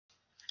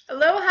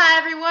Aloha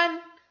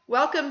everyone!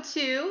 Welcome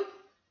to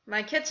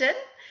my kitchen.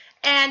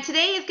 And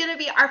today is going to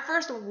be our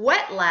first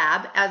wet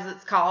lab, as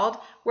it's called,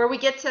 where we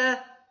get to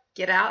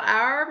get out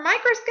our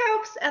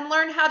microscopes and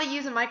learn how to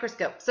use a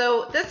microscope.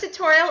 So this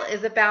tutorial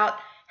is about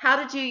how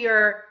to do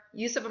your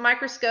use of a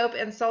microscope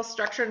in cell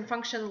structure and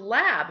function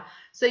lab.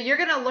 So you're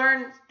going to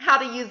learn how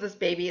to use this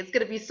baby. It's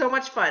going to be so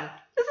much fun.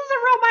 This is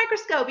a real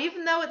microscope.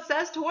 Even though it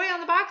says toy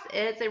on the box,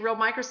 it's a real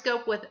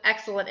microscope with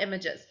excellent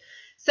images.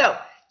 So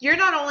you're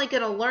not only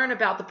going to learn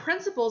about the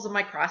principles of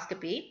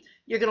microscopy,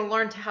 you're going to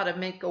learn how to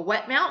make a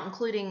wet mount,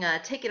 including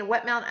taking a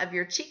wet mount of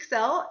your cheek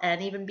cell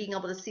and even being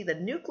able to see the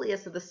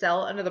nucleus of the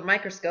cell under the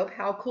microscope.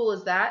 How cool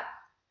is that?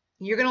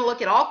 You're going to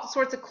look at all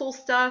sorts of cool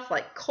stuff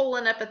like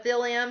colon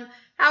epithelium.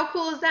 How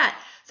cool is that?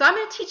 So I'm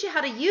going to teach you how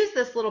to use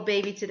this little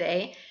baby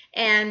today,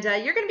 and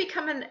you're going to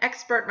become an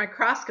expert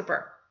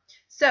microscoper.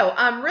 So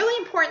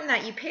really important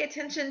that you pay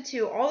attention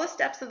to all the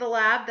steps of the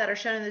lab that are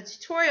shown in the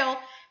tutorial,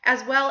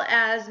 as well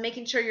as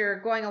making sure you're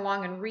going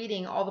along and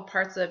reading all the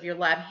parts of your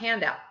lab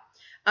handout.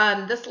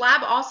 This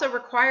lab also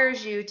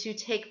requires you to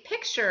take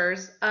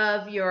pictures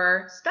of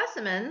your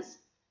specimens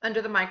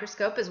under the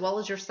microscope, as well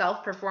as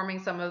yourself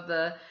performing some of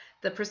the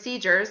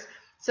procedures.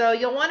 So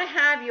you'll want to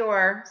have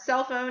your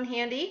cell phone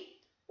handy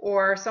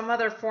or some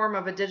other form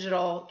of a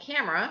digital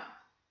camera,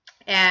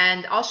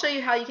 and I'll show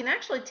you how you can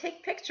actually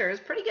take pictures,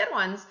 pretty good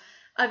ones,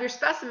 of your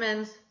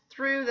specimens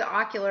through the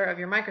ocular of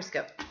your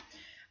microscope.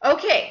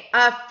 Okay,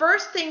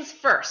 first things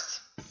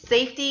first,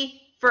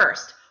 safety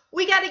first.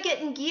 We got to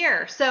get in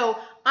gear. So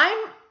I'm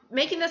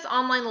making this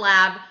online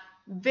lab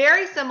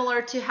very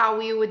similar to how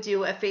we would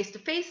do a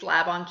face-to-face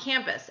lab on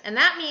campus, and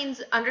that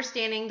means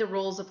understanding the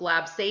rules of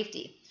lab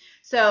safety.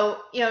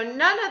 So,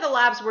 none of the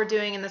labs we're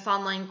doing in this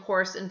online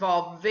course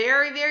involve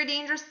very, very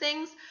dangerous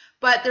things,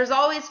 but there's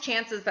always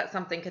chances that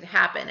something could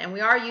happen. And we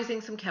are using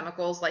some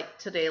chemicals like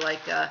today,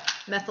 like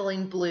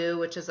methylene blue,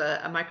 which is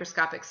a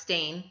microscopic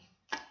stain,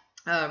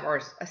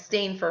 or a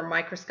stain for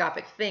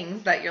microscopic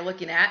things that you're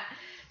looking at.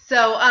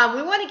 So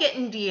we want to get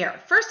in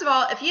gear. First of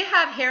all, if you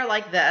have hair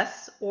like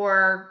this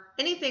or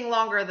anything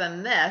longer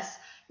than this,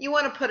 you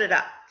want to put it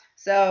up.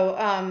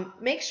 So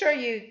make sure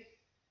you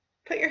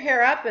put your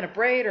hair up in a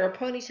braid or a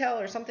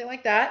ponytail or something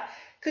like that,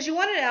 because you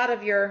want it out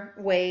of your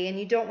way and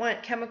you don't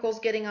want chemicals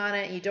getting on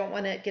it. You don't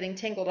want it getting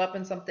tangled up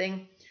in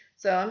something.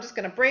 So I'm just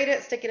going to braid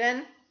it, stick it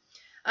in.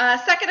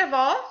 Second of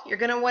all, you're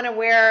going to want to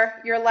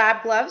wear your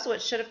lab gloves,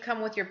 which should have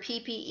come with your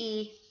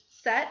PPE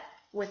set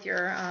with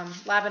your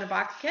lab in a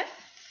box kit.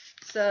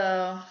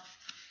 So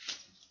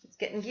let's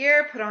get in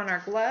gear, put on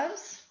our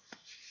gloves,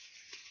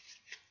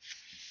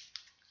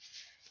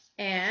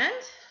 and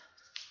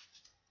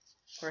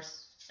of course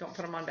don't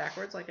put them on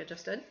backwards like I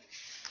just did.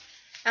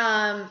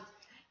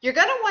 You're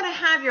going to want to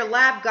have your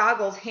lab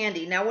goggles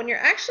handy. Now when you're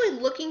actually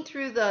looking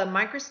through the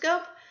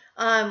microscope,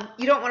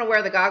 you don't want to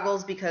wear the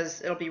goggles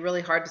because it'll be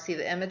really hard to see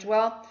the image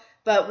well.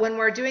 But when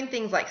we're doing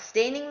things like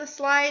staining the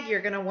slide,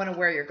 you're going to want to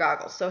wear your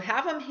goggles. So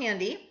have them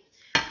handy.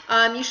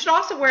 You should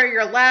also wear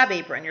your lab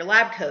apron, your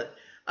lab coat.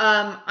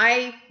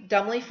 I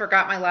dumbly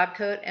forgot my lab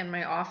coat in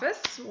my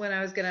office when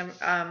I was going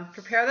to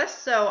prepare this,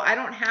 so I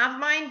don't have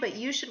mine, but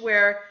you should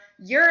wear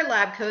your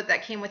lab coat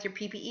that came with your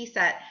PPE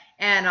set,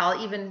 and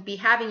I'll even be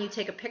having you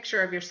take a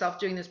picture of yourself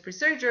doing this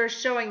procedure,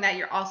 showing that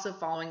you're also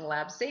following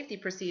lab safety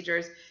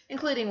procedures,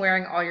 including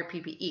wearing all your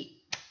PPE.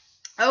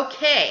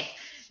 Okay,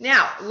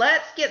 now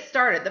let's get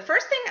started. The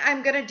first thing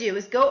I'm going to do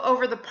is go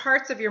over the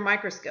parts of your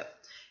microscope.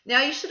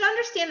 Now you should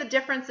understand the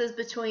differences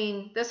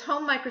between this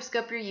home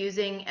microscope you're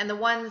using and the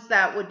ones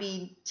that would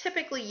be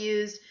typically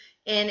used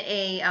in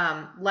a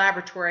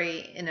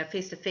laboratory in a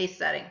face-to-face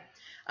setting.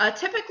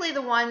 Typically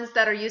the ones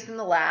that are used in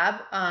the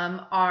lab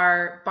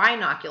are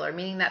binocular,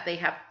 meaning that they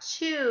have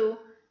two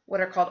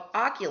what are called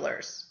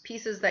oculars,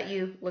 pieces that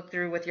you look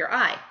through with your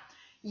eye.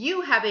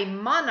 You have a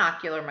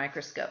monocular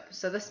microscope,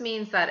 so this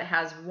means that it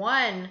has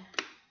one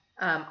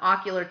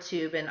ocular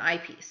tube and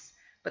eyepiece.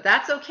 But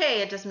that's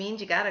okay, it just means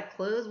you got to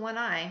close one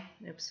eye,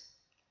 oops,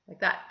 like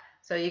that.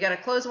 So you got to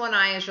close one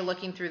eye as you're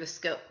looking through the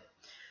scope.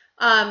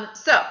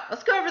 So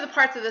let's go over the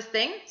parts of this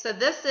thing. So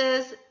this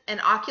is an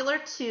ocular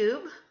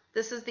tube.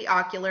 This is the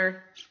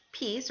ocular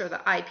piece or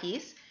the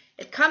eyepiece.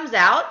 It comes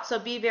out, so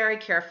be very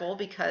careful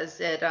because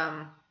it,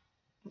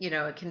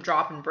 it can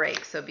drop and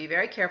break. So be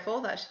very careful,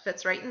 that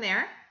fits right in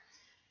there.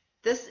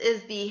 This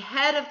is the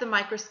head of the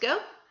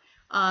microscope,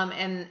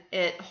 and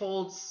it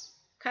holds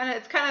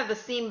it's kind of the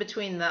seam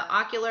between the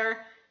ocular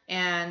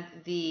and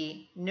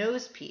the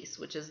nose piece,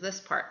 which is this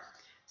part.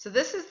 So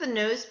this is the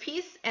nose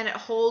piece, and it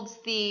holds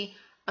the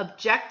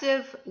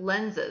objective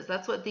lenses.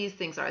 That's what these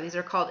things are. These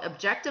are called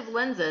objective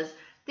lenses.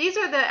 These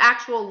are the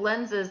actual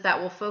lenses that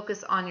will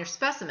focus on your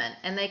specimen,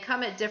 and they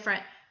come at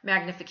different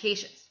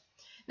magnifications.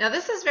 Now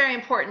this is very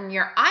important.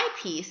 Your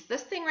eyepiece,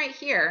 this thing right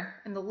here,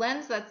 and the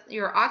lens that's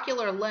your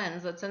ocular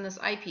lens that's in this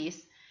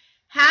eyepiece,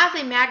 has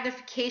a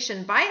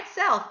magnification by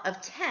itself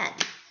of 10.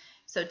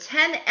 So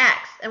 10x,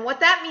 and what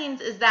that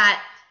means is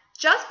that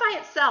just by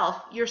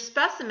itself, your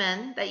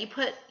specimen that you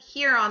put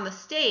here on the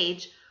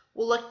stage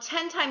will look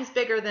 10 times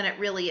bigger than it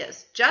really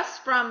is,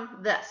 just from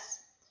this.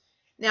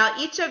 Now,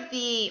 each of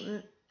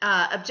the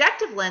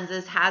objective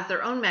lenses has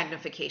their own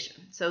magnification.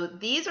 So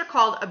these are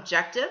called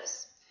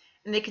objectives,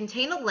 and they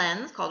contain a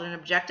lens called an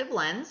objective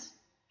lens.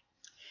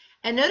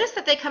 And notice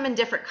that they come in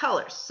different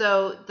colors.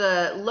 So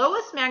the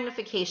lowest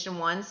magnification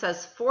one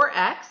says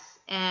 4x,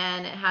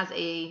 and it has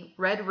a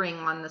red ring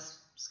on the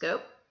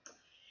scope.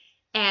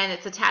 And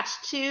it's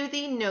attached to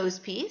the nose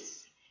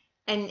piece.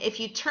 And if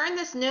you turn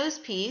this nose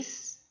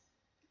piece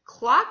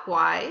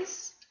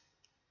clockwise,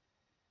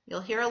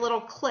 you'll hear a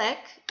little click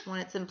when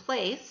it's in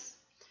place.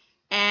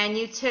 And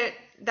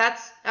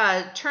that's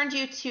turned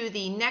you to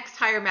the next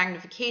higher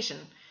magnification,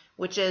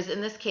 which is,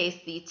 in this case,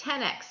 the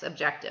 10x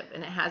objective,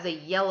 and it has a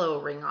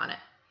yellow ring on it.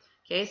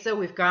 Okay, so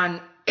we've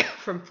gone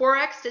from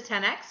 4x to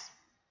 10x.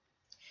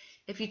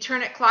 If you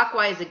turn it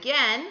clockwise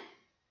again,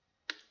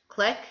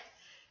 click,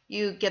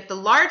 you get the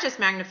largest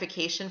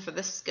magnification for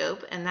this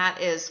scope, and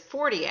that is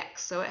 40x,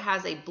 so it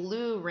has a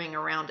blue ring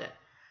around it.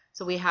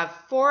 So we have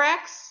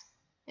 4x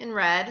in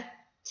red,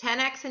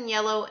 10x in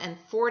yellow, and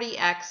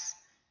 40x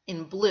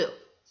in blue.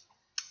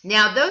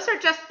 Now, those are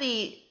just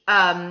the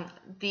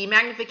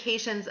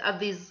magnifications of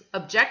these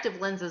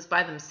objective lenses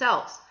by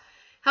themselves.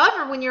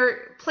 However, when you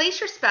place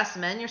your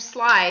specimen, your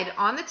slide,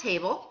 on the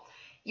table,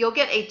 you'll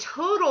get a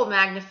total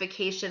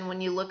magnification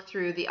when you look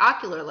through the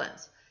ocular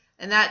lens.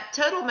 And that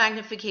total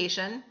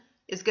magnification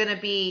is going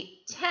to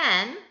be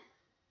 10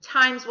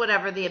 times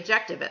whatever the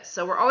objective is.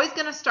 So we're always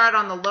going to start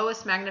on the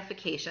lowest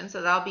magnification,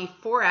 so that'll be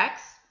 4x.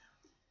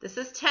 This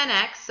is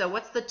 10x, so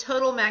what's the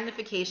total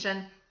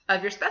magnification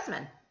of your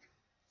specimen?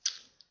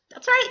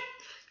 That's right,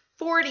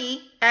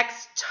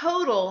 40x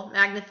total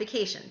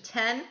magnification,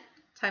 10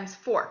 times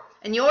 4.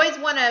 And you always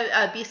want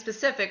to be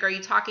specific. Are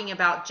you talking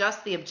about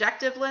just the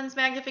objective lens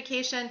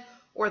magnification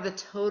or the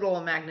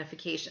total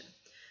magnification?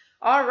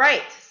 All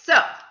right, so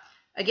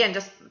again,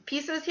 just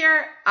pieces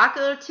here: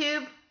 ocular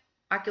tube,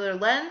 ocular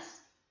lens,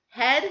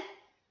 head,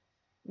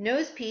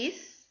 nose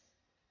piece.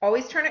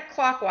 Always turn it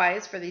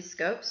clockwise for these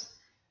scopes.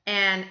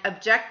 And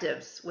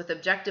objectives with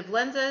objective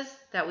lenses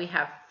that we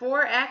have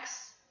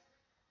 4x,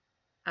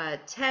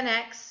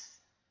 10x,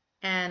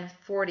 and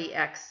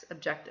 40x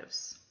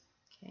objectives.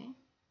 Okay.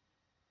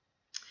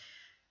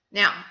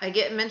 Now, I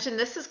mentioned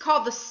this is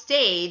called the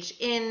stage.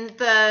 In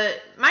the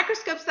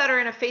microscopes that are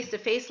in a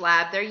face-to-face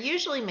lab, they're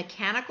usually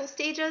mechanical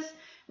stages,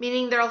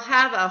 meaning they'll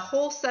have a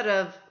whole set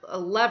of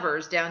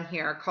levers down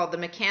here called the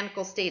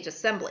mechanical stage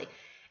assembly.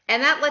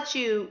 And that lets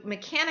you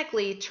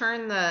mechanically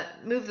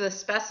move the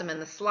specimen,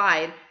 the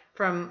slide,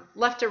 from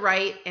left to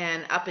right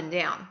and up and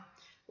down.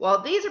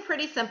 Well, these are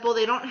pretty simple.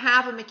 They don't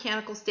have a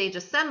mechanical stage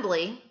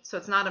assembly, so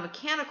it's not a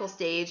mechanical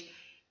stage.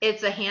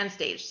 It's a hand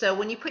stage. So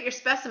when you put your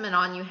specimen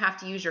on, you have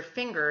to use your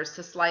fingers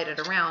to slide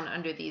it around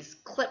under these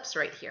clips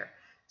right here.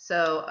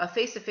 So a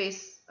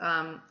face-to-face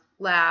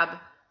lab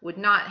would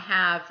not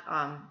have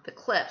the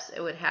clips.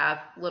 It would have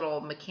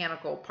little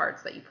mechanical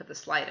parts that you put the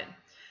slide in.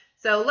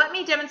 So let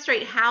me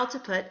demonstrate how to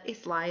put a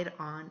slide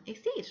on a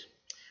stage.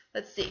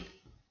 Let's see.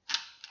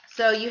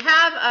 So you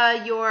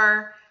have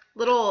your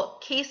little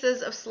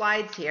cases of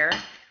slides here.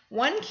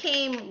 One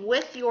came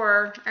with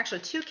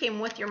actually two came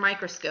with your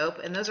microscope,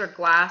 and those are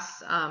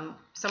glass.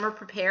 Some are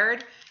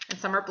prepared and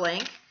some are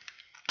blank.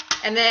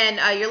 And then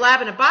your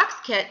lab in a box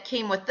kit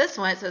came with this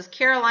one. It says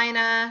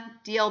Carolina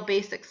DL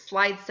Basic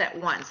Slide Set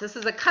 1. So this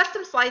is a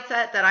custom slide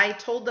set that I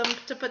told them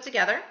to put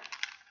together.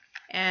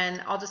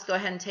 And I'll just go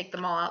ahead and take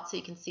them all out so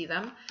you can see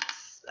them.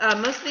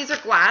 Most of these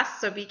are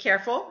glass, so be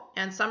careful,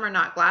 and some are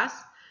not glass.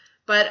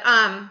 But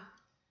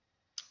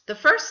the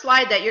first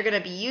slide that you're going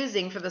to be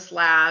using for this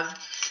lab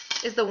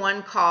is the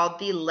one called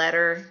the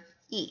letter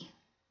E.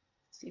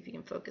 See if you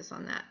can focus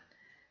on that.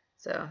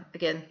 So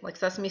again, like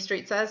Sesame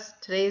Street says,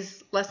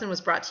 today's lesson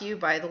was brought to you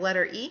by the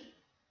letter E.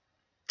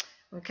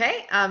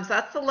 Okay, so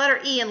that's the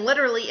letter E, and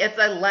literally it's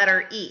a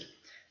letter E.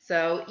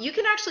 So you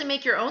can actually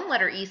make your own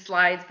letter E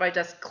slides by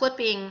just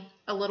clipping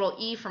a little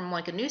E from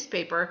like a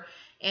newspaper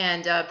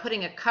and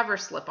putting a cover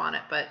slip on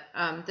it. But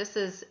this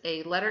is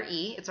a letter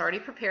E. It's already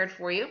prepared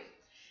for you.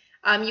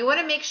 You want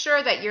to make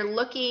sure that you're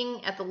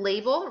looking at the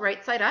label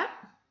right side up.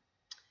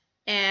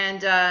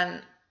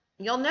 And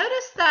you'll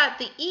notice that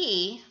the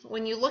E,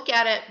 when you look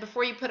at it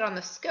before you put it on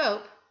the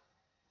scope,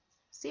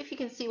 see if you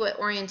can see what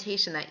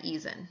orientation that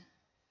E's in.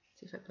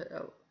 See if I put,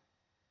 oh,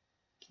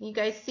 can you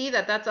guys see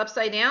that that's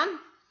upside down?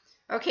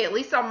 Okay, at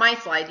least on my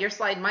slide. Your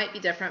slide might be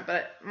different,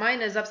 but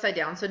mine is upside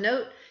down. So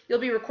note, you'll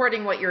be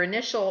recording what your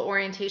initial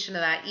orientation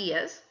of that E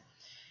is.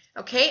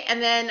 Okay,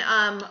 and then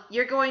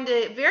you're going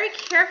to very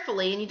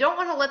carefully, and you don't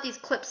want to let these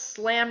clips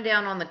slam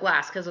down on the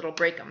glass because it'll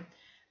break them,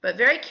 but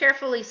very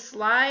carefully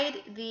slide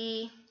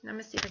let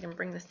me see if I can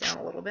bring this down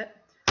a little bit.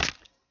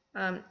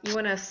 You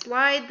want to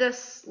slide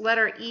this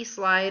letter E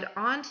slide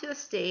onto the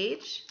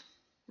stage,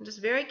 and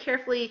just very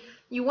carefully,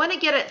 you want to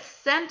get it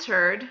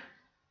centered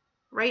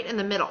right in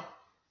the middle.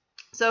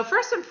 So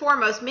first and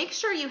foremost, make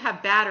sure you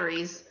have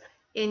batteries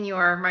in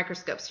your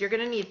microscope. So you're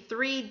going to need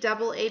 3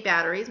 AA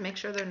batteries. Make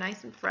sure they're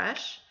nice and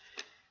fresh.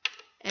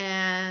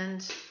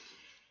 And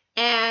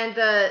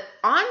the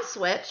on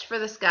switch for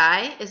this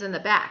guy is in the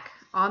back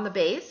on the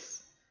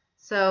base.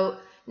 So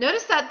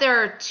notice that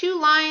there are 2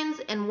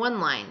 lines and 1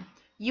 line.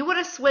 You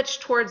want to switch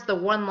towards the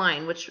 1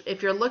 line, which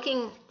if you're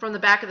looking from the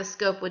back of the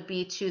scope would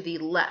be to the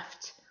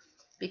left.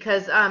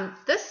 Because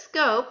this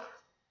scope,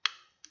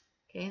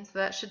 okay, so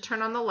that should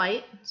turn on the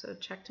light. So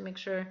check to make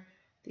sure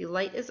the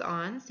light is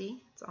on.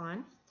 See, it's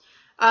on.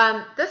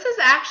 This is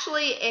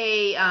actually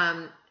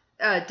a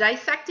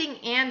dissecting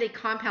and a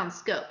compound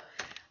scope.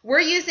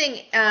 We're using,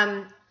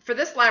 for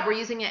this lab, we're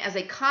using it as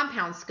a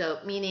compound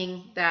scope,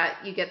 meaning that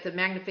you get the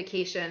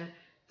magnification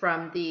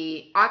from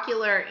the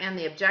ocular and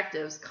the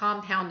objectives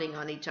compounding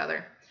on each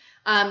other.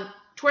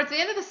 Towards the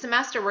end of the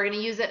semester, we're going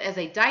to use it as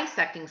a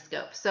dissecting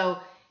scope. So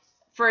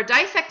for a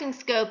dissecting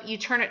scope, you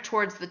turn it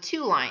towards the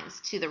 2 lines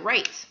to the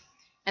right,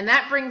 and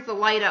that brings the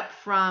light up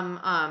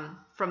from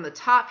the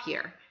top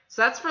here.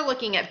 So that's for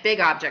looking at big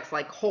objects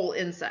like whole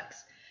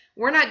insects.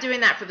 We're not doing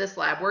that for this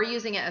lab. We're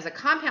using it as a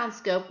compound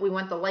scope. We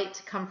want the light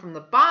to come from the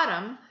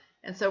bottom,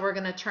 and so we're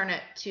going to turn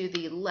it to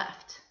the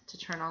left to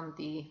turn on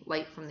the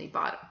light from the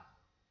bottom.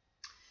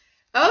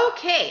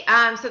 Okay,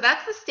 so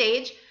that's the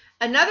stage.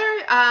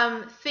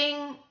 Another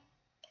thing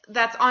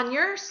that's on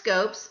your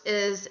scopes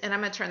is, and I'm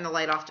going to turn the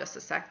light off just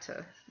a sec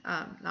to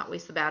not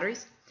waste the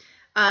batteries.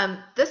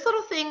 This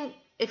little thing,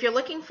 if you're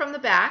looking from the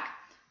back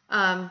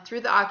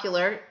through the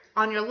ocular,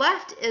 on your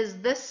left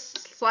is this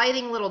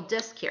sliding little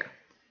disc here.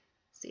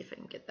 See if I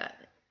can get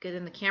that good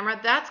in the camera.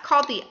 That's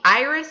called the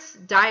iris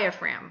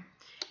diaphragm.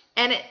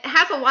 And it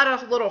has a lot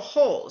of little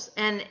holes.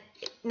 And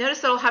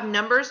notice it'll have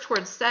numbers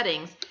towards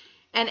settings.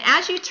 And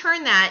as you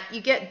turn that, you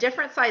get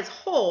different size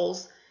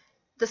holes.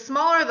 The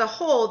smaller the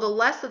hole, the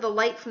less of the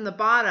light from the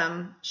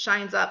bottom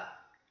shines up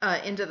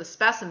into the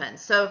specimen.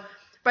 So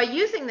by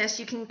using this,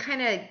 you can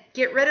kind of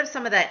get rid of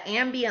some of that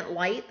ambient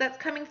light that's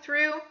coming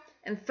through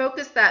and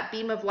focus that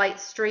beam of light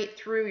straight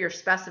through your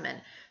specimen.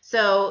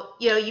 So,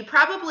 you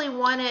probably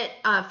want it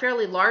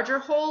fairly larger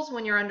holes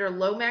when you're under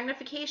low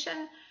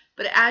magnification,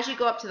 but as you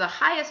go up to the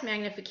highest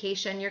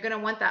magnification, you're going to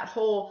want that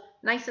hole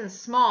nice and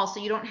small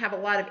so you don't have a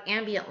lot of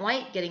ambient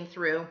light getting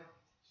through,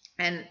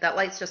 and that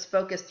light's just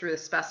focused through the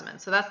specimen.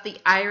 So that's the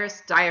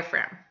iris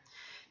diaphragm.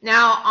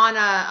 Now, on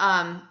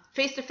a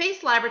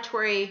face-to-face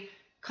laboratory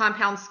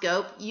compound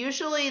scope,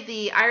 usually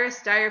the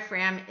iris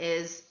diaphragm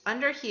is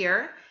under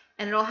here,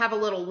 and it'll have a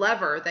little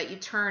lever that you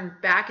turn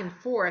back and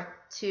forth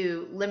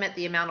to limit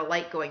the amount of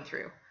light going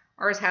through.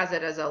 Ours has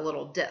it as a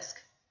little disc.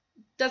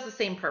 Does the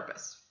same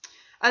purpose.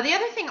 The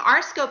other thing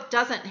our scope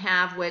doesn't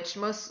have, which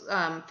most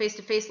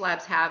face-to-face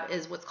labs have,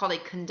 is what's called a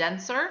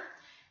condenser,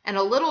 and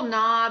a little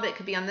knob, it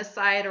could be on this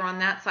side or on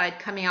that side,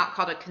 coming out,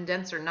 called a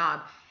condenser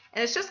knob.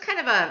 And it's just kind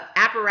of an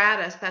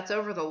apparatus that's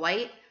over the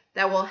light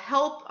that will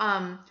help,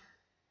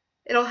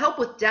 it'll help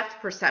with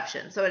depth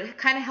perception. So it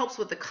kind of helps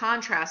with the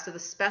contrast of the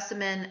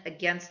specimen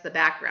against the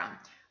background.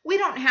 We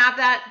don't have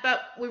that,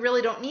 but we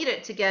really don't need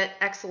it to get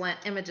excellent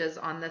images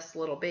on this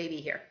little baby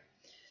here.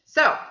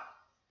 So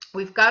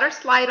we've got our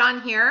slide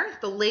on here.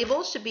 The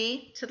label should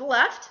be to the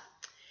left.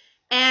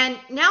 And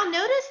now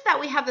notice that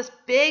we have this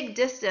big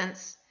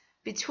distance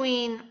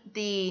between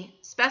the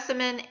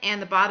specimen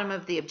and the bottom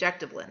of the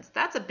objective lens.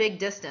 That's a big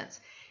distance.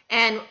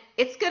 And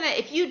it's going to,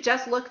 if you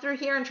just look through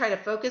here and try to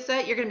focus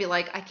it, you're going to be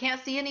like, I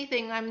can't see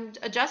anything. I'm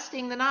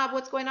adjusting the knob.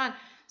 What's going on?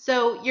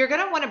 So you're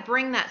going to want to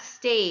bring that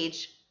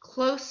stage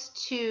close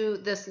to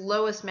this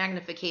lowest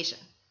magnification.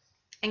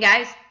 And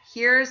guys,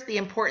 here's the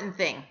important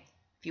thing.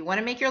 If you want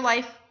to make your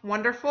life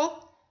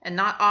wonderful and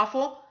not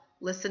awful,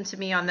 listen to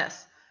me on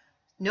this.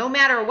 No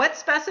matter what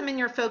specimen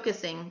you're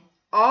focusing,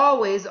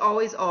 always,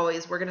 always,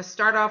 always, we're going to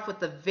start off with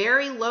the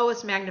very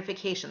lowest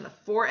magnification, the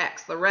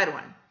 4x, the red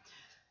one.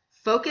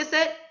 Focus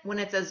it when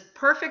it's as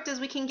perfect as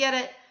we can get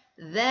it.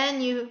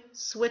 Then you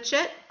switch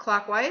it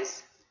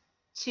clockwise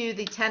to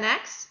the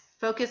 10x.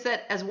 Focus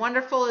it as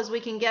wonderful as we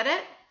can get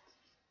it.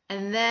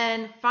 And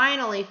then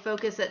finally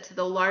focus it to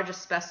the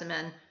largest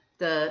specimen,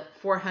 the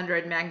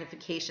 400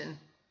 magnification,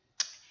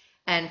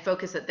 and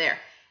focus it there.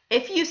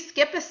 If you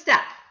skip a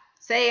step,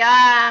 say,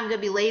 I'm going to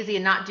be lazy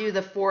and not do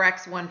the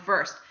 4x one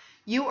first,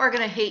 you are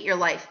going to hate your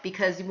life,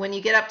 because when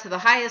you get up to the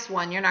highest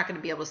one, you're not going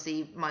to be able to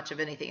see much of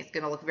anything. It's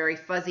going to look very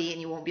fuzzy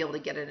and you won't be able to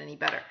get it any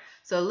better.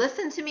 So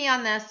listen to me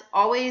on this.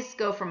 Always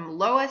go from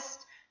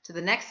lowest to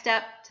the next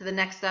step, to the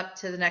next step,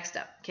 to the next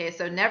step. Okay,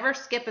 so never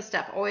skip a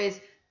step. Always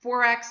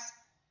 4x,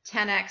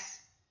 10x,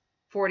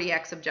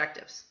 40x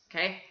objectives.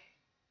 Okay,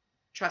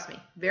 trust me,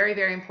 very,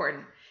 very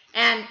important.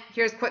 And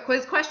here's a quick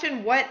quiz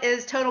question. What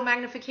is total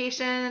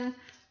magnification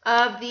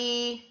of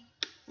the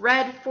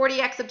red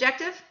 40x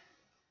objective?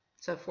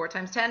 So 4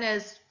 times 10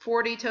 is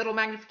 40 total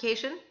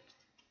magnification.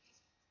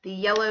 The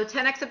yellow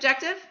 10x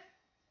objective,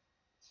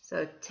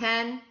 so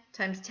 10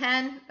 times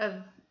 10 of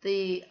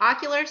the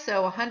ocular,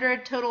 so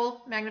 100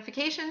 total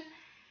magnification.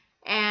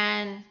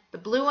 And the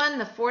blue one,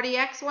 the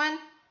 40x one,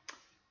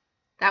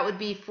 that would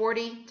be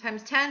 40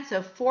 times 10,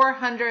 so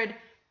 400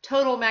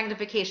 total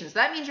magnification. So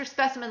that means your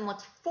specimen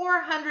looks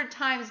 400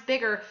 times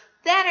bigger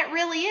than it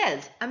really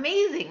is.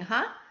 Amazing,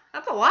 huh?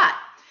 That's a lot.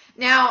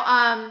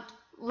 Now,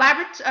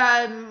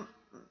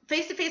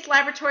 face-to-face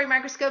laboratory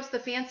microscopes, the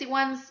fancy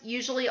ones,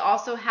 usually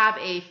also have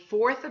a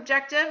 4th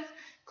objective.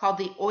 called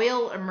the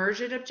oil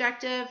immersion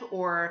objective,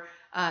 or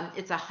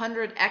it's a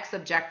 100x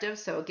objective,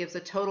 so it gives a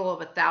total of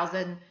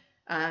 1,000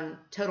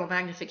 total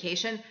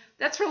magnification.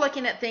 That's for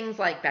looking at things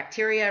like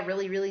bacteria,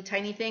 really, really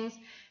tiny things.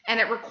 And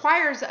it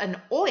requires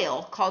an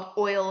oil called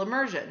oil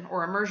immersion,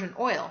 or immersion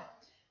oil.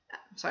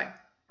 Sorry,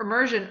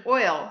 immersion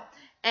oil.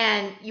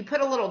 And you put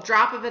a little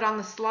drop of it on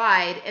the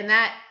slide, and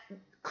that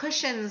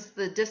cushions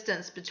the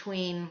distance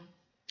between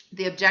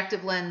the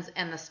objective lens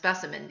and the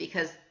specimen,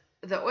 because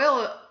the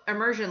oil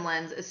immersion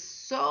lens is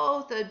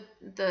so,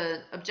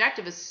 the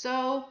objective is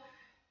so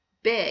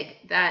big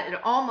that it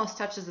almost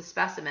touches the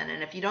specimen,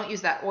 and if you don't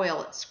use that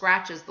oil, it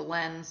scratches the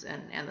lens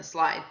and the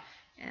slide,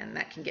 and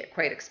that can get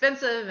quite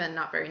expensive and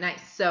not very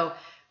nice. So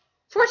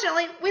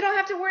fortunately, we don't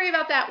have to worry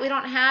about that. We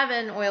don't have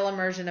an oil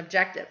immersion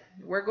objective.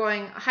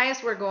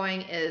 Highest we're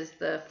going is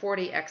the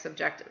 40x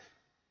objective.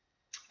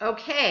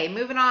 Okay,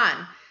 moving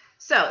on.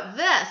 So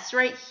this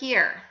right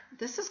here,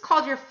 this is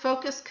called your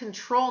focus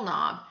control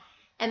knob,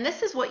 and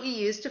this is what you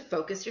use to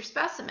focus your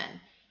specimen.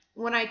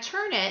 When I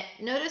turn it,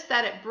 notice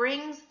that it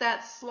brings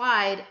that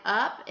slide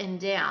up and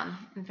down.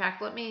 In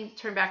fact, let me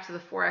turn back to the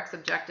 4x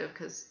objective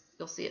because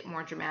you'll see it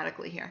more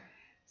dramatically here.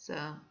 So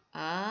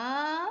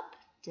up,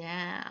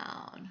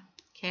 down.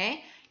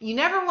 Okay, you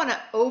never want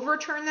to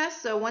overturn this,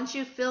 so once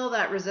you feel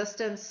that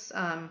resistance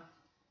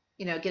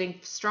getting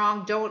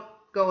strong, don't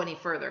go any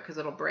further because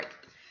it'll break.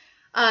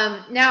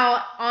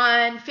 Now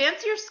on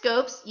fancier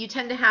scopes, you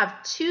tend to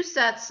have two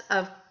sets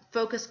of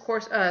focus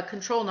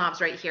control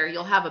knobs right here.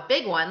 You'll have a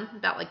big one,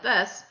 about like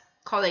this,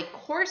 called a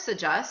coarse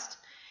adjust,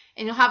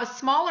 and you'll have a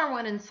smaller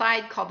one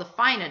inside called the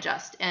fine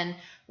adjust. And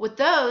with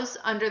those,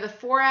 under the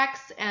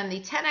 4x and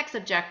the 10x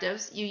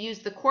objectives, you use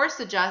the coarse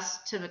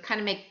adjust to kind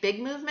of make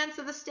big movements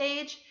of the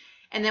stage.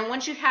 And then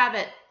once you have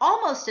it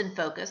almost in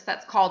focus,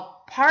 that's called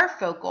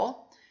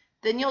parfocal,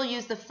 then you'll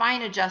use the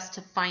fine adjust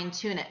to fine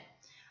tune it.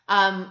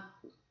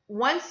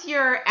 Once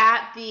you're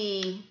at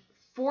the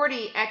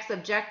 40x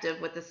objective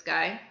with this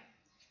guy,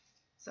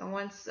 so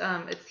once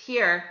it's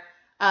here,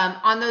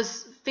 on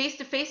those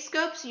face-to-face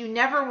scopes, you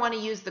never want to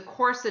use the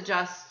coarse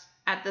adjust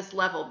at this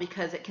level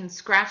because it can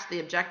scratch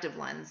the objective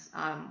lens,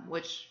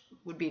 which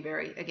would be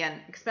very, again,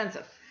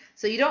 expensive.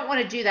 So you don't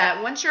want to do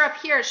that. Once you're up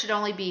here, it should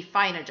only be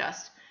fine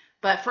adjust.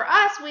 But for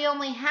us, we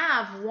only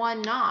have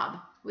one knob.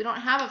 We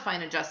don't have a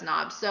fine adjust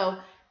knob. So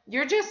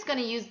you're just going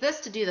to use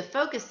this to do the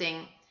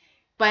focusing.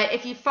 But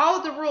if you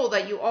follow the rule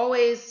that you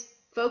always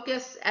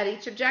focus at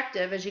each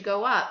objective as you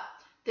go up,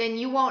 then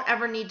you won't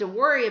ever need to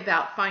worry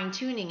about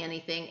fine-tuning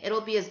anything. It'll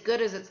be as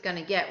good as it's going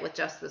to get with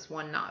just this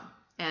one knob,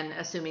 and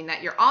assuming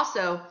that you're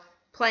also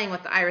playing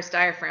with the iris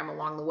diaphragm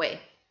along the way,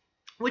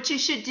 which you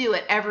should do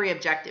at every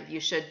objective.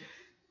 You should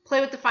play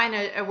with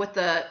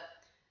the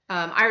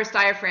iris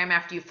diaphragm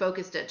after you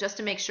focused it, just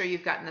to make sure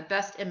you've gotten the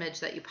best image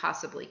that you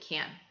possibly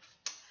can.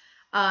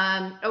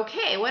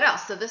 Okay, what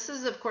else? So this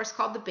is, of course,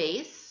 called the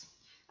base.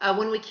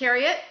 When we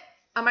carry it,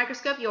 a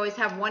microscope, you always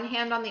have one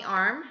hand on the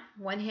arm,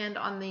 one hand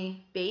on the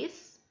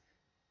base.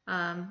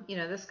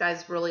 This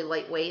guy's really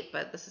lightweight,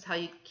 but this is how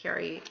you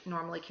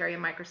normally carry a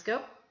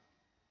microscope.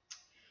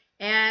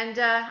 And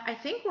I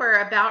think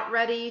we're about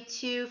ready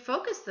to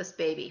focus this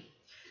baby.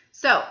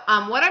 So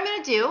what I'm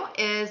going to do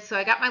is, so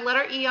I got my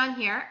letter E on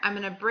here. I'm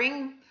going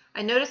to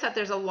I notice that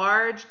there's a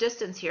large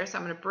distance here, so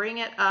I'm going to bring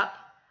it up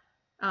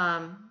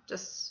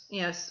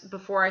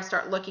before I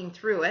start looking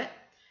through it.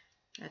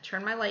 I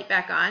turn my light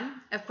back on.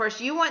 Of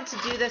course, you want to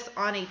do this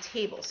on a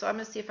table, so I'm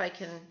going to see if I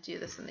can do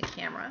this in the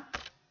camera.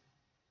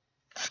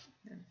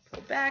 And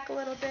pull back a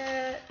little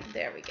bit.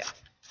 There we go.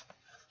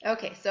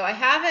 Okay, so I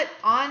have it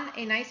on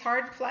a nice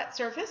hard flat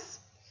surface.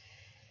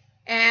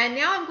 And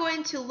now I'm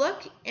going to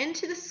look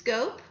into the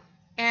scope,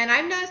 and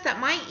I've noticed that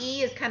my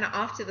E is kind of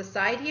off to the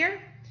side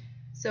here.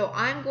 So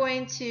I'm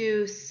going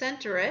to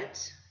center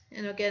it,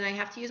 and again, I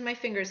have to use my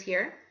fingers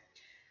here.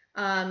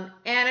 And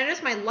I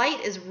notice my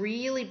light is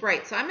really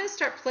bright, so I'm going to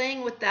start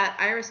playing with that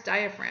iris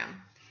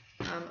diaphragm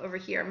over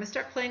here. I'm going to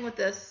start playing with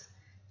this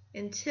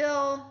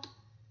until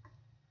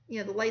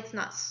the light's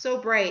not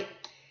so bright.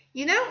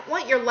 You don't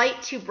want your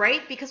light too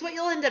bright, because what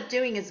you'll end up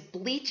doing is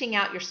bleaching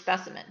out your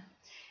specimen.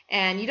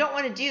 And you don't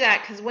want to do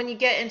that, because when you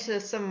get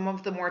into some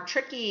of the more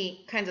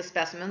tricky kinds of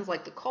specimens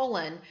like the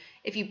colon,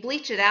 if you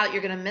bleach it out,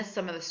 you're going to miss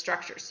some of the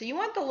structures. So you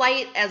want the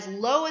light as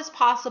low as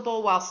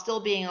possible while still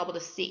being able to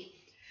see.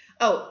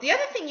 Oh, the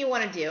other thing you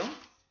want to do,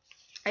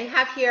 I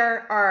have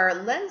here our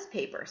lens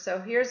paper. So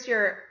here's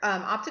your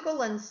optical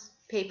lens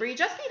paper. You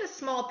just need a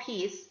small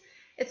piece.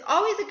 It's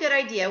always a good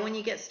idea when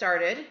you get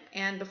started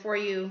and before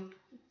you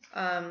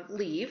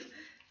leave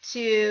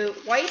to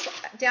wipe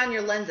down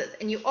your lenses.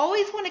 And you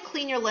always want to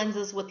clean your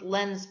lenses with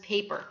lens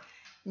paper.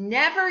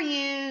 Never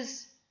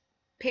use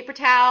paper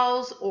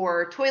towels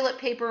or toilet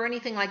paper or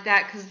anything like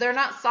that, because they're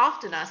not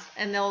soft enough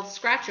and they'll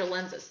scratch your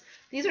lenses.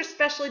 These are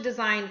specially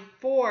designed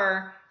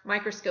for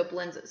microscope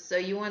lenses. So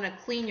you want to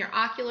clean your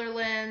ocular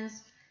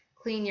lens,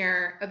 clean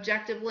your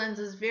objective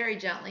lenses very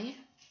gently.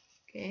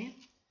 Okay,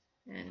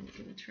 and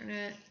you can turn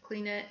it,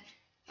 clean it.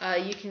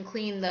 You can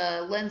clean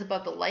the lens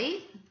above the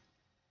light.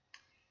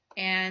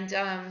 And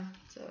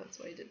so that's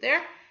what I did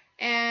there.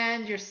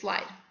 And your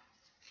slide.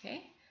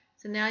 Okay,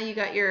 so now you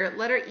got your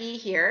letter E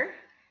here.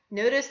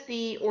 Notice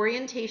the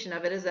orientation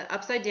of it. Is it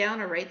upside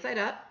down or right side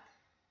up?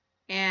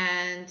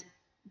 And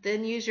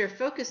then use your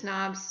focus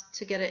knobs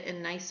to get it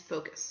in nice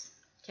focus.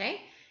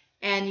 Okay,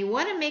 and you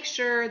want to make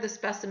sure the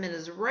specimen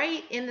is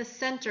right in the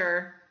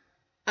center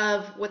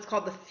of what's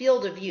called the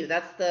field of view.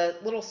 That's the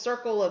little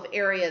circle of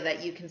area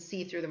that you can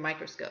see through the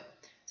microscope.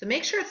 So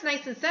make sure it's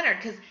nice and centered,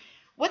 because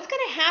what's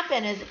going to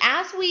happen is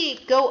as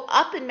we go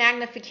up in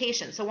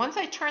magnification, so once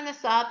I turn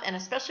this up, and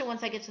especially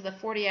once I get to the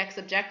 40x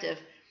objective,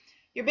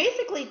 you're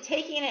basically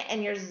taking it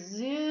and you're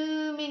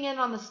zooming in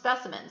on the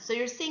specimen. So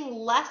you're seeing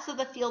less of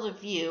the field of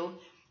view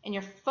and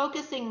you're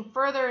focusing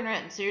further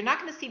in. So you're not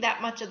going to see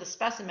that much of the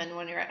specimen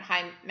when you're at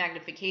high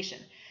magnification.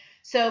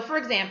 So for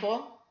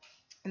example,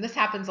 and this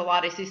happens a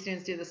lot, I see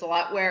students do this a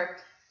lot, where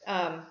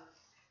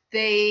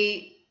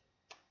they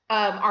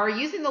are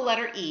using the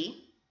letter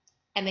E,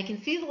 and they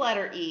can see the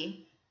letter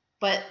E,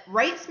 but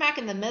right smack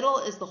in the middle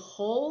is the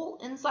hole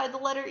inside the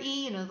letter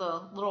E, you know,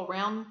 the little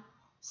round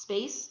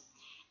space.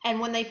 And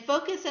when they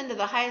focus into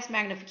the highest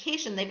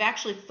magnification, they've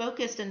actually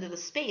focused into the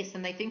space,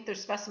 and they think their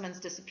specimen's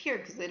disappeared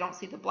because they don't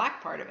see the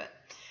black part of it.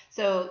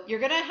 So you're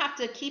going to have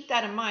to keep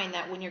that in mind,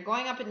 that when you're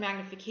going up in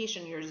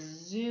magnification, you're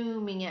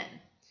zooming in.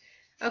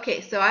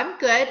 Okay, so I'm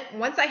good.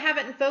 Once I have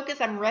it in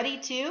focus, I'm ready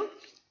to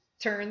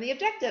turn the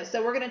objective.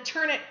 So we're going to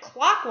turn it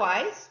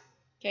clockwise.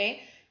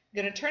 Okay,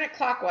 I'm going to turn it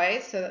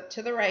clockwise, so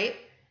to the right,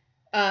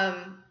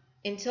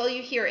 until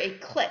you hear a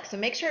click. So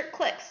make sure it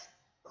clicks.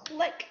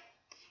 Click.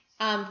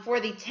 For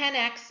the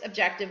 10x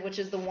objective, which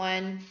is the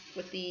one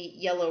with the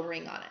yellow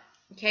ring on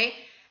it. Okay,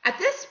 at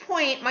this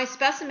point, my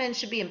specimen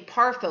should be in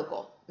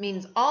parfocal,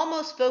 means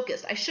almost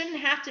focused. I shouldn't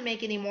have to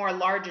make any more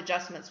large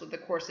adjustments with the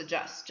coarse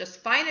adjust,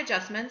 just fine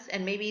adjustments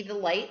and maybe the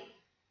light.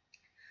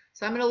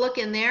 So I'm going to look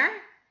in there.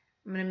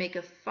 I'm going to make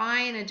a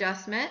fine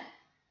adjustment.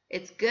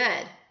 It's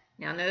good.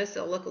 Now notice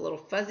it'll look a little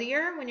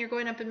fuzzier when you're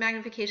going up in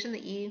magnification.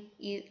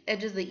 The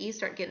edges of the E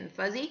start getting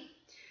fuzzy.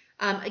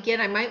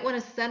 Again, I might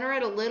want to center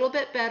it a little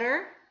bit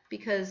better,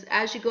 because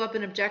as you go up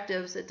in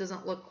objectives, it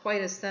doesn't look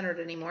quite as centered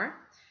anymore.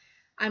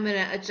 I'm going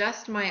to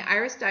adjust my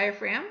iris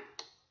diaphragm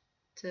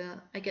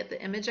till I get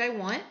the image I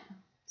want.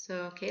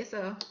 So, okay,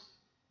 so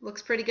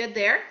looks pretty good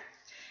there.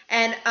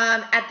 And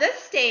at this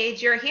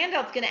stage, your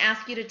handout's going to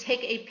ask you to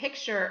take a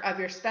picture of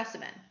your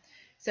specimen.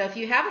 So if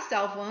you have a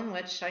cell phone,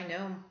 which I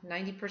know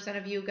 90%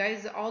 of you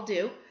guys all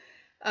do,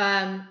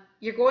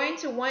 you're going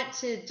to want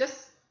to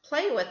just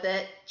play with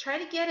it. Try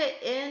to get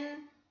it in,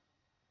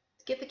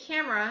 get the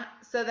camera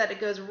so that it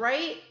goes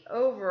right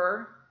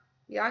over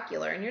the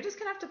ocular. And you're just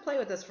going to have to play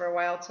with this for a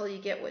while until you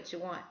get what you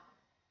want.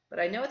 But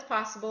I know it's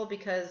possible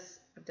because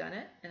I've done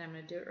it, and I'm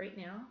going to do it right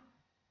now.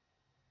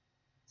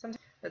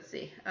 Let's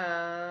see.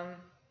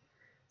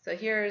 So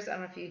here's, I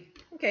don't know if you,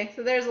 okay,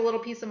 so there's a little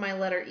piece of my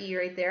letter E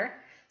right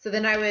there. So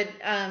then I would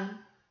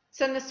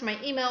send this to my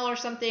email or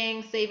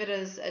something, save it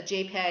as a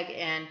JPEG,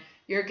 and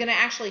you're going to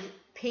actually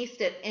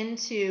paste it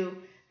into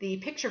the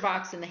picture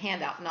box in the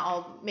handout. And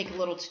I'll make a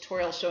little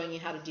tutorial showing you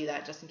how to do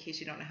that, just in case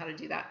you don't know how to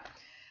do that.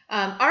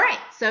 All right,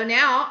 so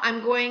now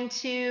I'm going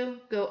to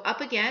go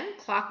up again,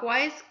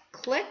 clockwise,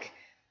 click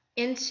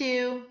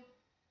into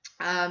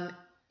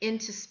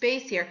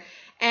space here.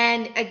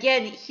 And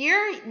again,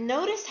 here,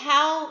 notice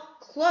how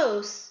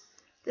close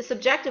this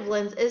objective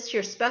lens is to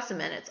your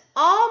specimen. It's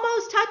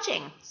almost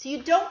touching. So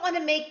you don't want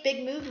to make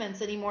big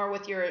movements anymore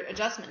with your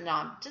adjustment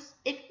knob. Just,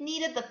 if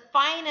needed, the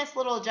finest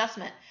little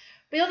adjustment.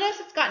 But you'll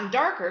notice it's gotten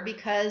darker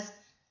because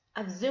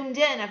I've zoomed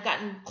in, I've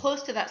gotten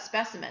close to that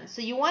specimen.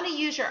 So you want to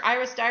use your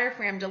iris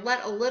diaphragm to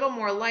let a little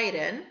more light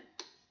in.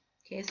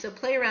 Okay, so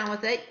play around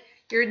with it.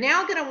 You're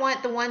now going to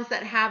want the ones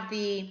that have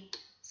the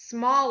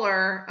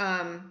smaller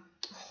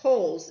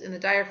holes in the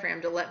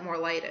diaphragm to let more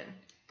light in,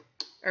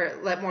 or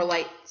let more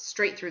light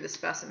straight through the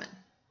specimen.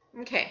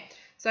 Okay,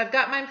 so I've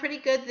got mine pretty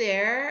good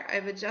there.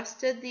 I've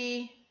adjusted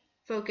the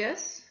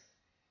focus,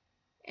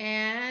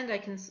 and I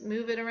can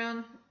move it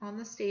around on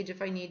the stage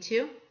if I need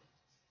to.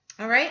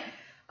 All right,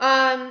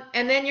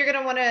 and then you're going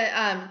to want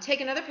to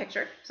take another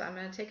picture. So I'm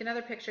going to take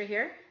another picture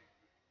here.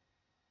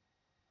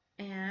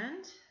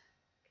 And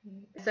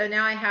so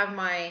now I have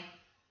my,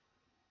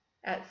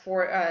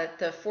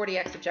 the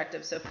 40x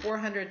objective, so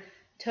 400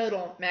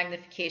 total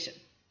magnification.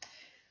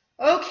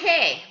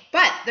 Okay,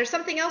 but there's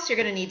something else you're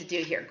going to need to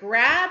do here.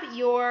 Grab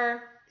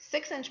your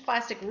 6-inch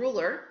plastic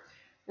ruler.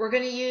 We're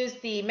going to use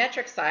the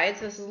metric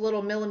sides. This is a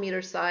little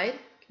millimeter side.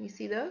 Can you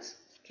see those?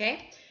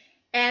 Okay.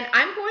 And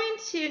I'm going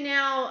to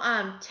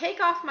now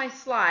take off my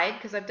slide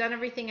because I've done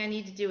everything I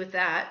need to do with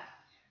that.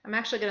 I'm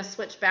actually going to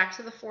switch back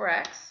to the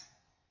 4x.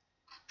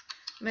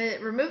 I'm going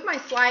to remove my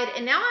slide,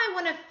 and now I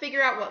want to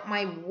figure out what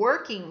my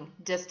working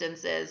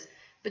distance is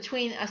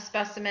between a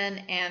specimen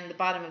and the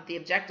bottom of the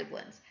objective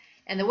lens.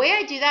 And the way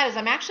I do that is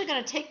I'm actually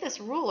going to take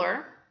this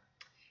ruler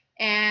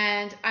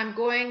and I'm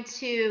going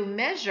to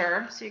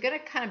measure. So you're going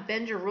to kind of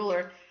bend your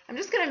ruler. I'm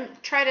just going to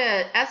try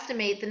to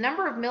estimate the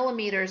number of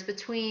millimeters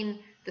between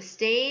the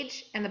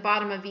stage and the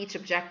bottom of each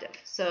objective.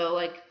 So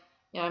like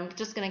I'm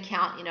just going to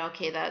count,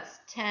 okay, that's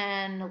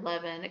 10,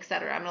 11,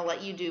 etc. I'm going to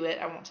let you do it.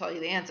 I won't tell you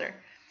the answer.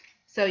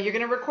 So you're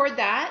going to record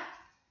that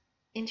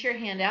into your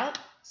handout,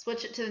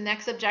 switch it to the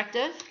next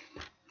objective,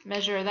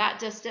 measure that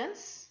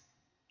distance,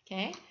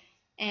 okay,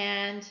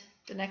 and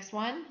the next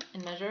one,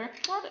 and measure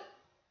that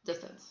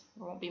distance.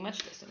 There won't be much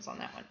distance on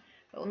that one.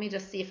 But let me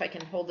just see if I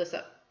can hold this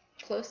up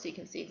close so you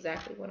can see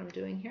exactly what I'm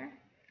doing here.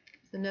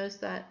 So notice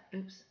that,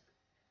 notice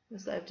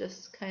that I'm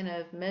just kind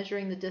of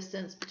measuring the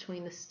distance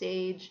between the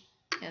stage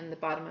and the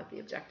bottom of the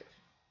objective.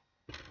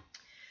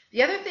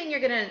 The other thing you're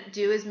going to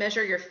do is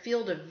measure your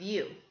field of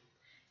view.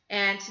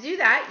 And to do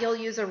that, you'll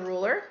use a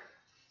ruler,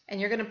 and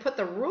you're going to put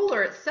the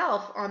ruler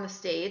itself on the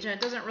stage, and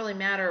it doesn't really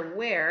matter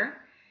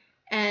where.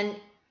 And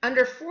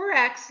under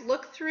 4x,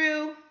 look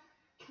through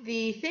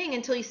the thing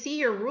until you see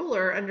your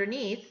ruler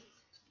underneath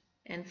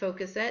and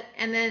focus it,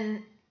 and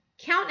then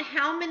count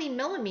how many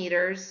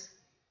millimeters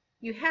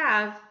you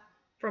have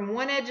from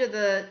one edge of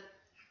the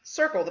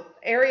circle, the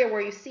area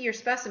where you see your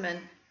specimen,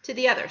 to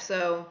the other.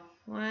 So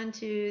 1,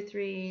 2,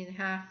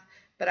 3.5.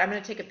 But I'm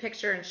going to take a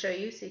picture and show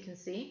you so you can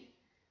see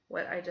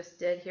what I just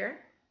did here.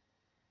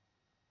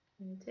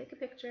 Take a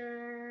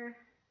picture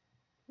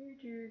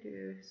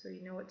so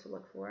you know what to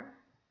look for.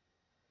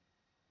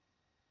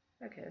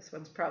 Okay, this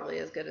one's probably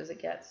as good as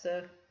it gets.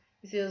 So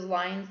you see those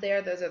lines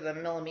there? Those are the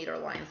millimeter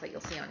lines that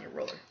you'll see on your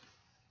ruler.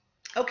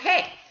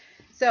 Okay,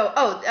 so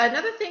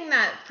another thing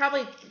that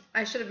probably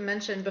I should have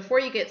mentioned before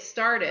you get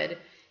started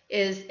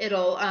is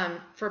it'll,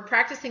 for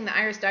practicing the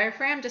iris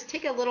diaphragm, just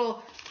take a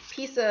little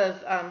piece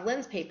of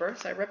lens paper.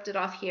 So I ripped it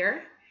off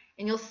here,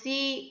 and you'll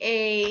see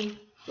a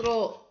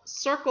little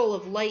circle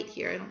of light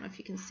here. I don't know if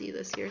you can see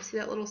this here. See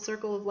that little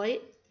circle of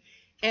light?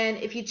 And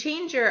if you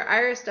change your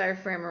iris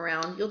diaphragm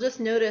around, you'll just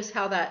notice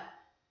how that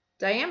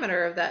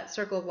diameter of that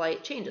circle of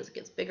light changes. It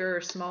gets bigger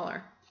or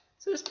smaller.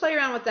 So just play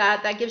around with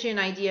that. That gives you an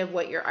idea of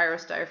what your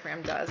iris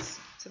diaphragm does.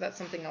 So that's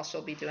something else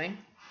you'll be doing.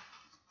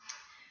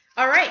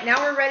 All right, now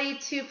we're ready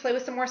to play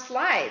with some more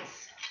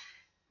slides.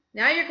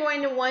 Now you're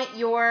going to want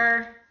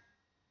your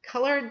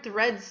colored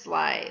thread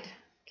slide.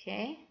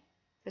 Okay,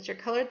 that's your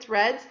colored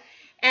threads.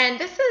 And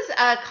this is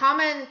a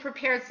common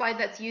prepared slide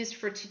that's used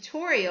for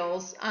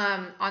tutorials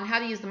on how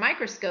to use the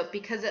microscope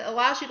because it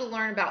allows you to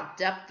learn about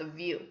depth of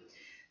view.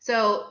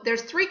 So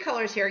there's 3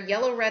 colors here,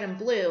 yellow, red, and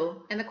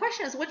blue. And the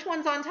question is, which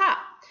one's on top?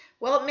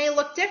 Well, it may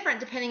look different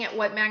depending on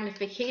what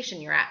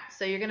magnification you're at.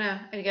 So you're going to,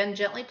 again,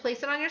 gently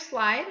place it on your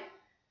slide.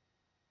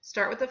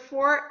 Start with the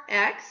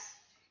 4x,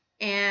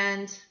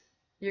 and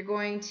you're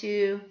going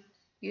to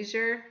use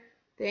your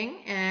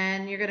thing,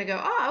 and you're going to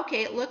go, oh,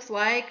 okay, it looks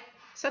like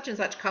such and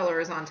such color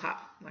is on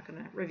top. I'm not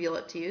going to reveal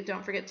it to you.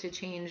 Don't forget to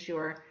change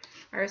your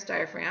iris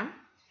diaphragm.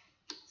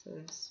 So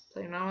just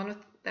play around with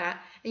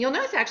that. And you'll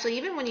notice actually,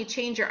 even when you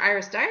change your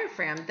iris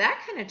diaphragm,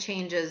 that kind of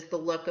changes the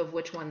look of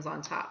which one's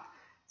on top.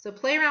 So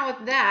play around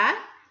with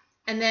that,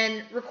 and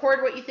then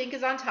record what you think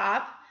is on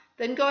top.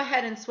 Then go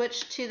ahead and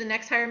switch to the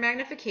next higher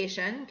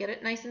magnification. Get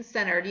it nice and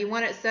centered. You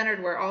want it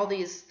centered where all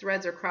these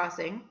threads are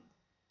crossing.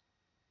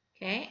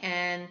 Okay,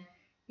 and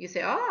you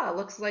say, oh, it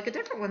looks like a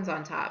different one's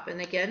on top.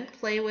 And again,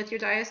 play with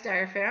your iris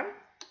diaphragm,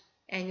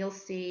 and you'll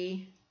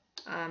see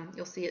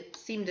it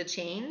seem to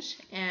change.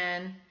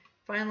 And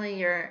finally,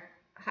 your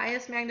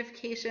highest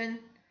magnification.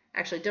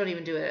 Actually, don't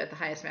even do it at the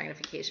highest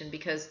magnification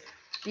because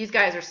these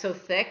guys are so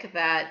thick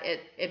that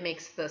it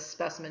makes the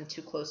specimen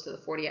too close to the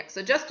 40x.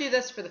 So just do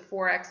this for the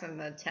 4x and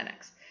the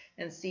 10x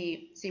and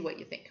see what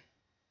you think.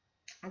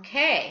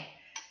 Okay,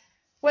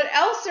 what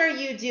else are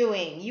you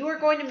doing? You are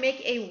going to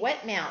make a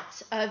wet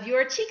mount of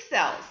your cheek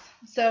cells.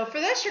 So for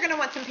this, you're going to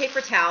want some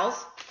paper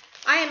towels.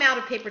 I am out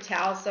of paper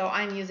towels, so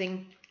I'm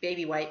using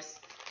baby wipes.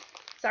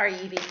 Sorry,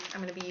 Evie,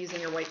 I'm going to be using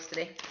your wipes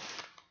today.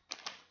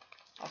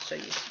 I'll show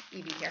you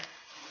Evie here.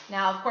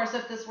 Now, of course,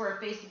 if this were a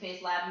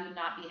face-to-face lab, we would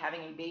not be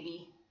having a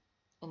baby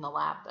in the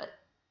lab, but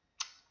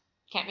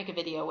can't make a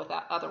video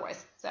without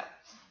otherwise. So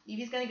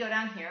Evie's going to go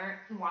down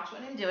here and watch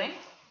what I'm doing.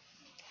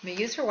 I'm going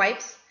to use her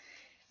wipes.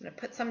 I'm going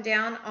to put some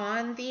down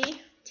on the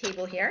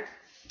table here.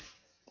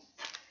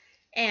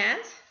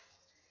 And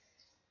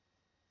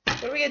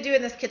what are we going to do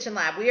in this kitchen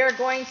lab? We are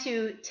going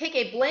to take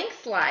a blank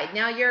slide.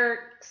 Now, your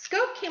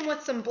scope came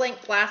with some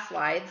blank glass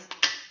slides.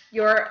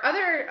 Your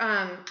other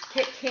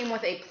kit came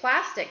with a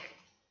plastic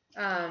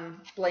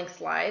blank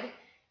slide,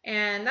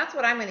 and that's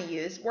what I'm going to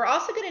use. We're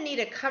also going to need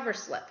a cover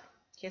slip.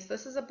 Okay, so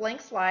this is a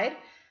blank slide.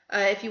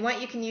 If you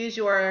want, you can use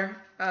your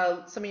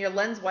some of your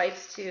lens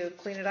wipes to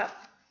clean it up.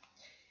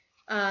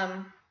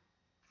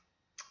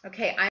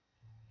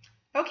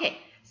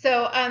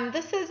 So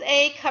this is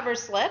a cover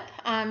slip.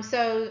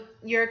 So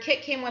your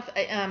kit came with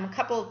a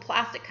couple of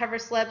plastic cover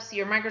slips.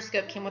 Your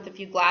microscope came with a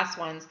few glass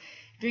ones.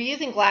 If you're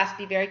using glass,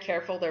 be very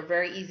careful. They're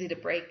very easy to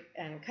break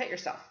and cut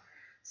yourself.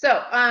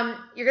 So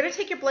you're going to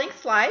take your blank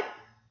slide,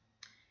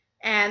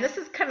 and this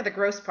is kind of the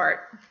gross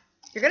part.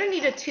 You're going to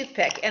need a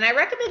toothpick, and I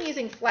recommend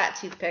using flat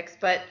toothpicks,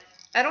 but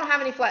I don't have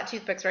any flat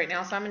toothpicks right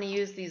now, so I'm going to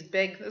use these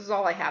big, this is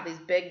all I have, these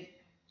big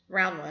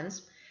round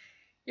ones.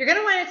 You're going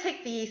to want to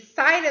take the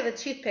side of the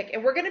toothpick,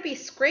 and we're going to be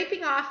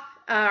scraping off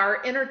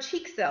our inner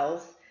cheek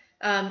cells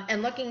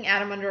and looking at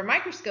them under a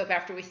microscope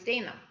after we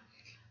stain them.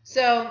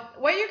 So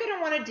what you're going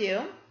to want to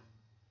do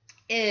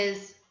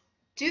is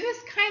do this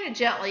kind of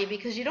gently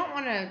because you don't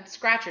want to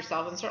scratch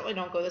yourself, and certainly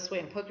don't go this way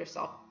and poke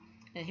yourself.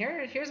 And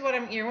here's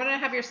what you want to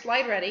have your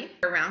slide ready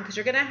around because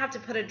you're going to have to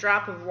put a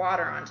drop of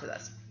water onto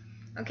this.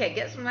 Okay,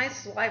 get some nice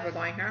saliva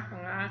going here.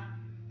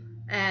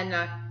 And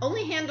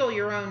only handle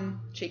your own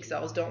cheek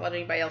cells. Don't let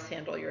anybody else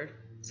handle your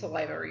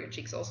saliva or your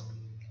cheek cells.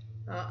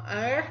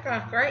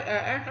 Great,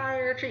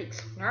 your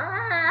cheeks.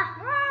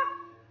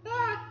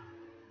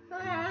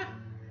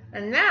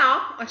 And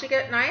now, once you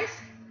get it nice,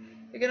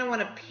 you're going to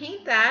want to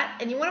paint that,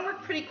 and you want to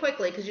work pretty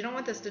quickly because you don't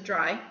want this to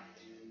dry.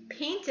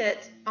 Paint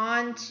it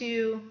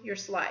onto your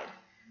slide.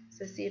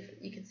 So see if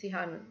you can see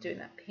how I'm doing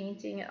that,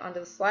 painting it onto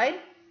the slide.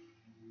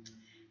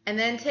 And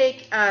then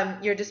take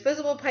your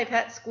disposable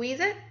pipette, squeeze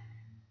it,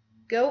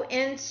 go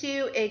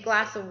into a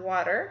glass of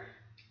water,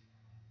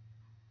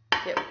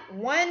 get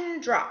one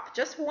drop,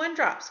 just one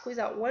drop, squeeze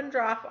out one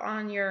drop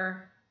on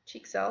your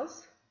cheek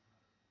cells.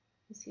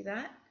 You see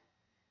that?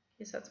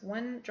 Okay, so that's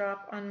one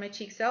drop on my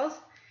cheek cells.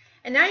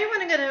 And now you're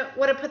going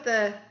to put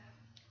the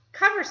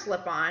cover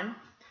slip on,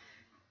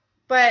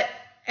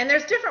 and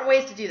there's different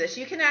ways to do this.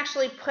 You can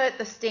actually put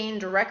the stain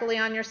directly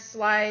on your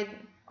slide,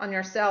 on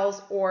your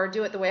cells, or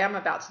do it the way I'm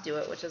about to do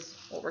it, which is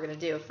what we're going to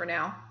do for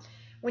now.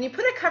 When you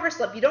put a cover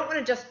slip, you don't want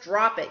to just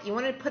drop it. You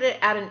want to put it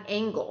at an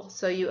angle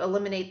so you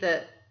eliminate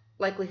the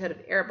likelihood of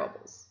air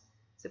bubbles.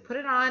 So put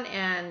it on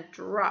and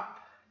drop.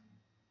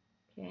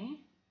 Okay,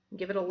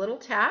 give it a little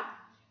tap,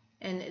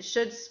 and it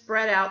should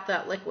spread out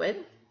that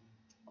liquid.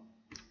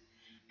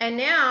 And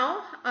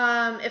now,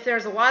 if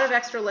there's a lot of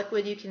extra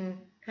liquid, you can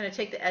kind of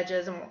take the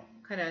edges and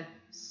kind of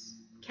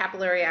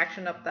capillary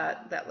action up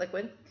that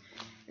liquid.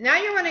 Now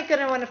you're going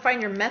to want to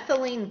find your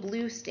methylene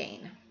blue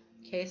stain.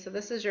 Okay, so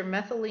this is your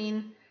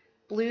methylene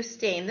blue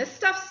stain. This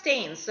stuff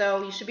stains,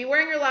 so you should be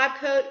wearing your lab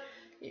coat.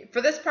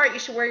 For this part, you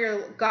should wear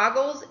your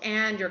goggles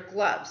and your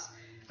gloves.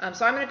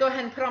 So I'm going to go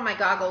ahead and put on my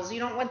goggles. You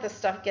don't want this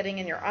stuff getting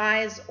in your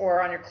eyes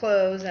or on your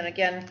clothes. And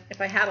again,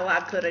 if I had a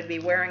lab coat, I'd be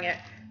wearing it.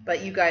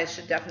 But you guys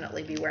should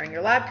definitely be wearing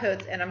your lab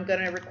coats. And I'm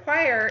going to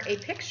require a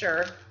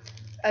picture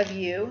of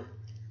you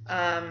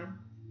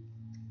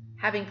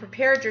having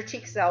prepared your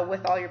cheek cell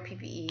with all your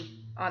PPE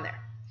on there.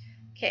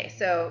 Okay,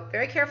 so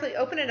very carefully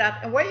open it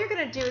up. And what you're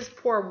going to do is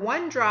pour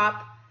one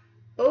drop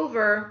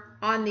over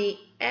on the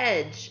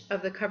edge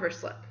of the cover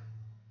slip.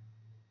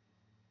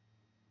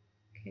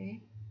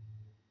 Okay,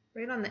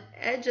 right on the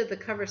edge of the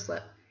cover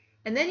slip.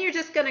 And then you're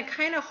just going to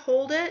kind of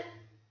hold it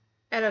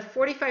at a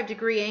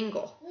 45-degree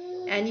angle.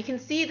 And you can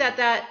see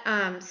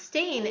that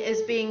stain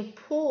is being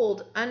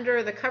pulled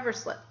under the cover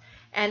slip.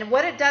 And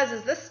what it does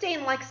is this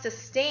stain likes to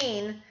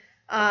stain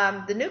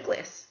the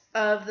nucleus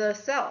of the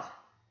cell.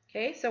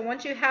 Okay, so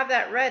once you have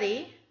that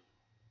ready,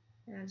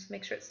 and just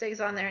make sure it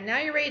stays on there, now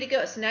you're ready to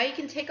go. So now you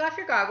can take off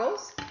your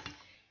goggles,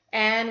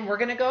 and we're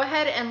going to go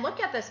ahead and look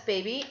at this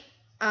baby.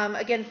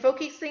 Again,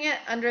 focusing it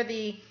under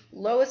the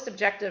lowest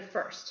objective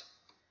first.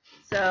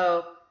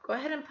 So go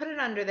ahead and put it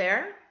under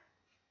there.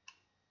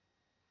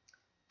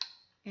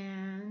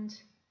 And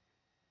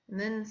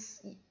then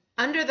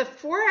under the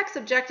 4x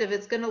objective,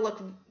 it's going to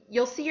look,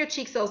 you'll see your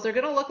cheek cells, they're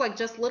going to look like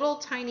just little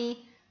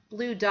tiny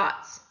blue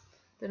dots.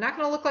 They're not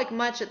going to look like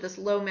much at this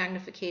low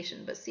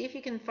magnification, but see if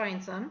you can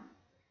find some.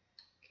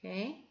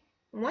 Okay.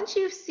 And once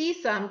you see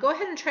some, go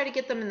ahead and try to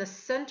get them in the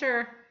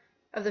center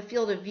of the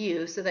field of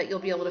view so that you'll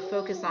be able to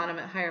focus on them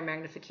at higher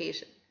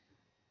magnification.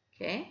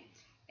 Okay.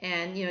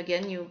 And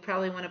again, you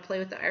probably want to play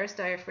with the iris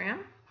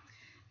diaphragm.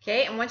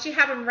 Okay, and once you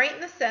have them right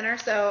in the center,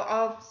 so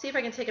I'll see if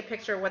I can take a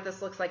picture of what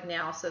this looks like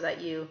now so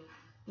that you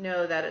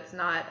know that it's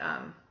not,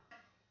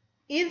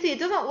 you can see it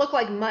doesn't look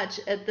like much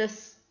at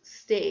this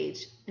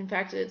stage. In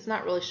fact, it's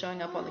not really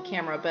showing up on the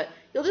camera, but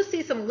you'll just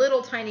see some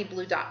little tiny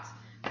blue dots.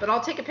 But I'll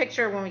take a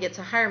picture when we get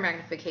to higher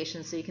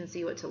magnification so you can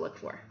see what to look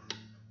for.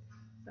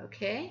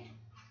 Okay,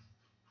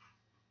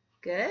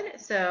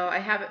 good. So I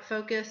have it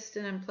focused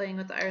and I'm playing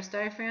with the iris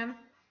diaphragm.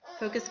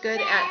 Focus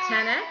good at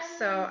 10x,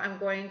 so I'm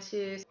going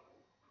to...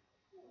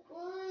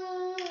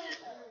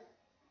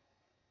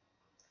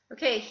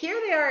 Okay, here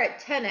they are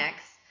at 10x.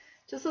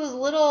 Just those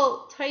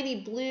little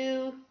tiny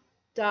blue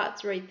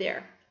dots right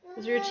there.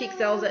 Those are your cheek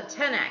cells at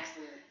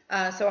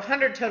 10x. So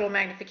 100 total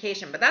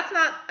magnification, but that's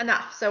not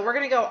enough. So we're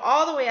going to go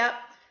all the way up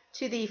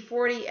to the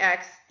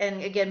 40x.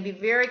 And again, be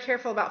very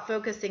careful about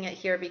focusing it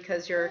here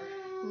because you're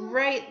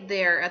right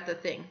there at the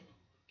thing.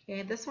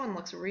 Okay, this one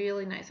looks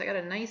really nice. I got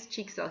a nice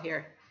cheek cell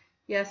here.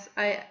 Yes,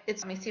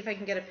 let me see if I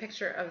can get a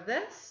picture of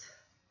this.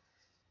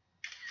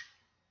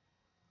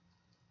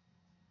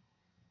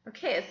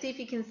 Okay, let's see if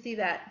you can see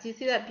that. Do you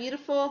see that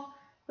beautiful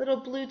little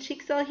blue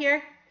cheek cell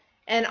here?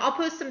 And I'll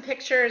post some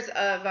pictures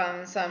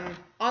of some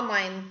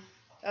online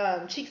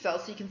cheek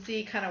cells so you can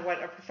see kind of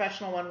what a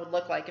professional one would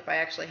look like if I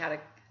actually had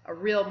a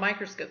real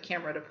microscope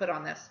camera to put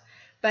on this.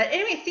 But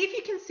anyway, see if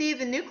you can see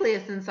the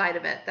nucleus inside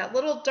of it, that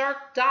little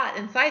dark dot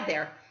inside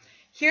there.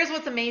 Here's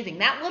what's amazing.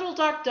 That little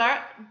dark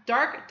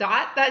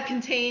dot that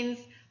contains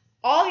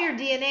all your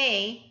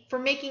DNA for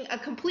making a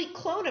complete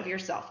clone of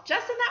yourself,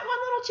 just in that one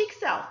little cheek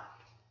cell.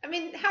 I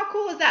mean, how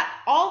cool is that?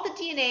 All the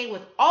DNA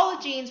with all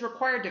the genes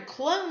required to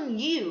clone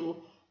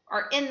you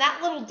are in that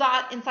little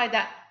dot inside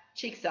that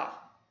cheek cell.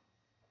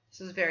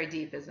 This is very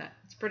deep, isn't it?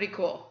 It's pretty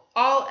cool.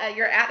 All at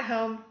your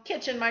at-home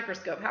kitchen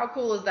microscope. How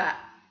cool is that?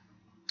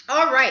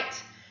 All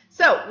right.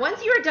 So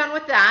once you are done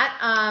with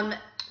that,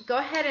 go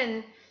ahead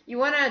and you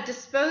want to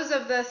dispose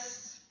of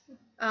this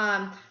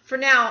for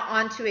now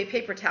onto a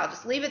paper towel.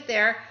 Just leave it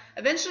there.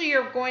 Eventually,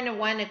 you're going to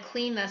want to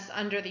clean this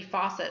under the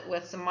faucet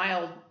with some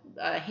mild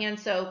hand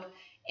soap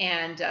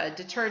and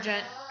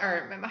detergent,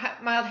 or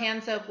mild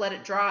hand soap. Let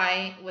it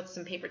dry with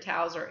some paper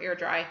towels or air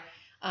dry,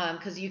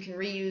 because you can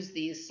reuse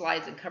these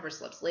slides and cover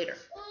slips later.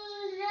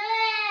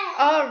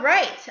 All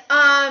right.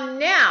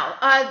 Now,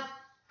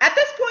 at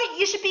this point,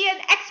 you should be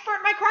an expert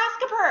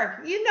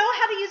microscoper. You know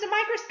how to use a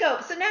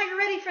microscope. So now you're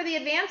ready for the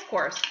advanced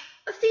course.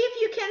 Let's see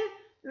if you can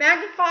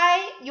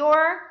magnify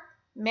your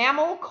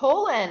mammal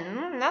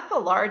colon. That's the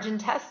large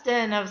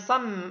intestine of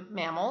some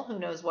mammal. Who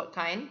knows what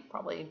kind?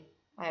 Probably,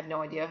 I have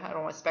no idea. I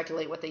don't want to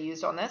speculate what they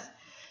used on this.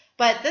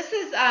 But this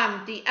is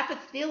the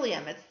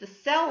epithelium. It's the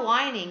cell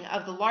lining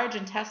of the large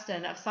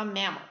intestine of some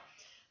mammal.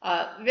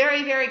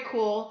 Very, very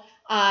cool.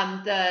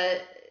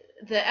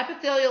 The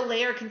epithelial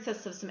layer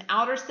consists of some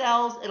outer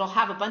cells. It'll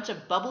have a bunch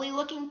of bubbly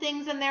looking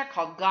things in there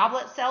called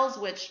goblet cells,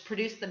 which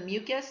produce the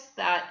mucus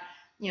that,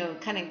 you know,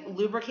 kind of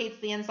lubricates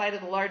the inside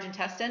of the large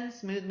intestine,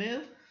 smooth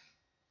move.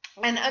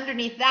 And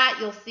underneath that,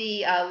 you'll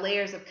see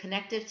layers of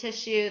connective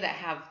tissue that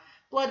have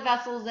blood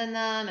vessels in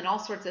them and all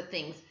sorts of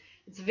things.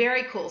 It's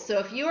very cool. So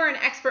if you are an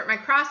expert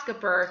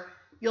microscoper,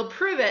 you'll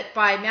prove it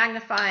by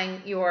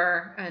magnifying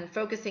and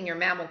focusing your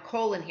mammal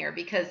colon here,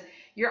 because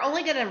you're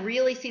only going to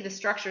really see the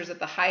structures at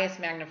the highest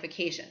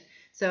magnification.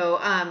 So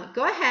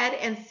go ahead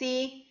and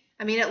see.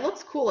 I mean, it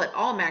looks cool at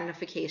all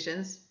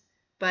magnifications,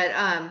 but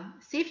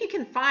see if you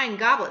can find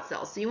goblet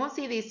cells. So you won't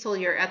see these till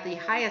you're at the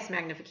highest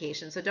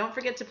magnification. So don't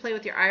forget to play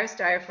with your iris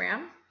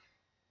diaphragm.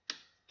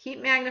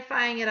 Keep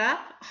magnifying it up.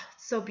 Oh,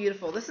 it's so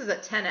beautiful. This is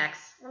at 10x.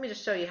 Let me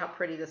just show you how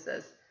pretty this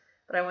is.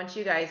 But I want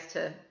you guys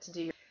to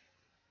do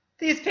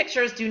these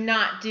pictures do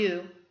not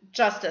do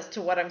justice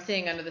to what I'm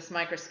seeing under this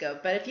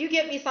microscope. But if you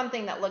get me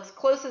something that looks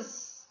close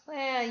as,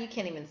 you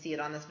can't even see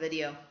it on this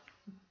video.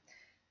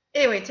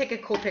 Anyway, take a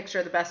cool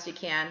picture the best you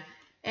can.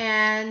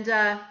 And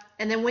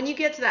then when you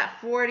get to that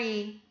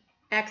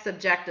 40x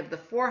objective, the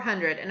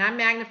 400, and I'm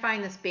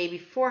magnifying this baby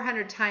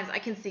 400 times, I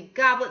can see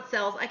goblet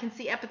cells, I can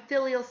see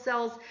epithelial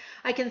cells,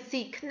 I can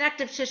see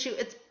connective tissue.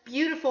 It's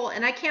beautiful,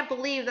 and I can't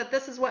believe that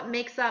this is what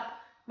makes up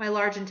my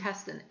large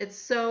intestine. It's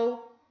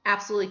so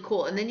absolutely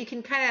cool. And then you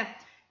can kind of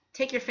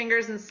take your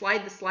fingers and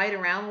slide the slide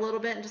around a little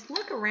bit and just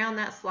look around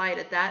that slide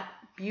at that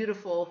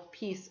beautiful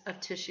piece of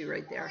tissue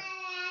right there.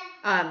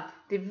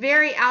 The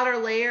very outer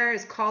layer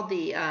is called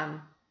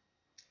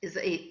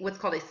what's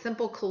called a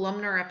simple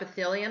columnar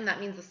epithelium. That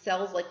means the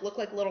cells look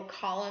like little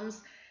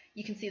columns.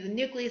 You can see the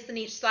nucleus in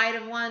each side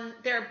of one.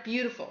 They're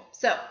beautiful.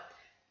 So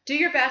do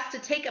your best to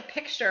take a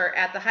picture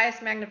at the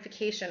highest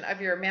magnification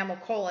of your mammal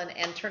colon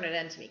and turn it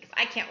in to me, because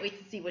I can't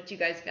wait to see what you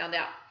guys found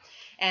out.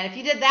 And if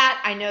you did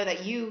that, I know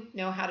that you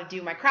know how to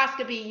do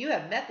microscopy. You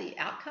have met the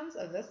outcomes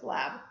of this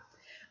lab.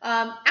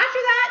 After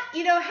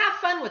that, have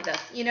fun with this.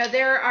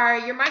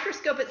 Your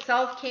microscope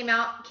itself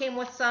came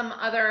with some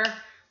other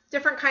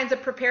different kinds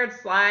of prepared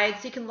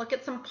slides. You can look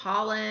at some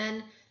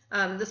pollen.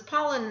 This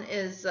pollen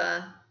is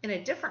in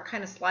a different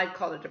kind of slide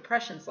called a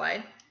depression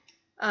slide.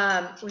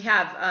 We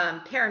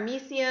have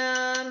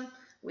paramecium.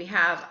 We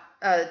have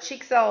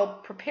cheek cell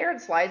prepared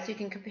slides, so you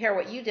can compare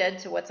what you did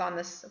to what's on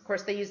this. Of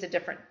course, they used a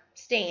different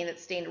stain.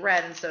 It's stained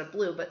red instead of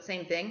blue, but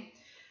same thing.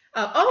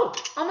 Oh,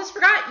 almost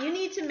forgot. You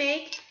need to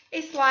make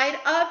a slide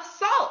of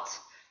salt.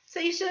 So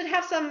you should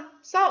have some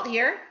salt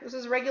here. This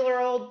is regular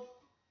old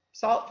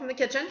salt from the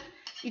kitchen.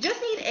 You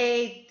just need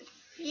a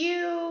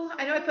few,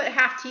 I know I put a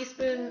half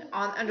teaspoon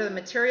under the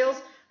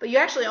materials, but you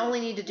actually only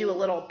need to do a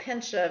little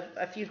pinch of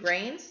a few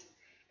grains.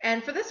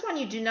 And for this one,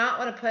 you do not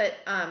want to put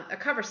a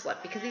cover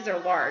slip because these are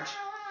large.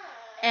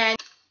 And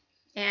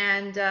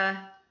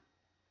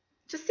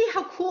just see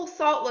how cool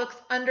salt looks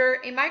under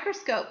a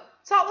microscope.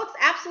 Salt looks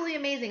absolutely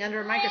amazing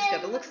under a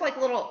microscope. It looks like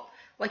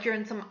you're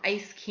in some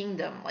ice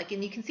kingdom.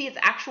 And you can see it's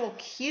actual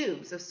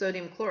cubes of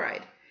sodium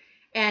chloride.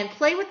 And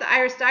play with the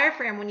iris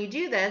diaphragm when you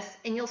do this,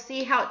 and you'll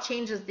see how it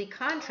changes the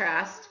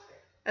contrast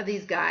of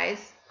these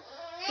guys.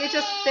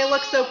 They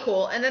look so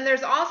cool. And then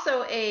there's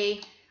also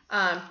a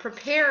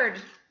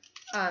prepared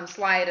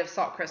slide of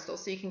salt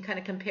crystals, so you can kind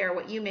of compare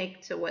what you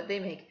make to what they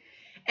make.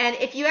 And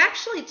if you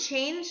actually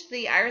change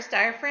the iris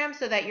diaphragm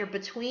so that you're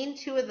between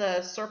two of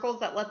the circles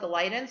that let the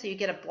light in, so you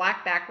get a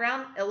black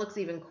background, it looks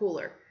even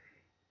cooler.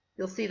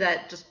 You'll see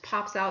that just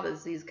pops out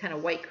as these kind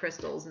of white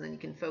crystals, and then you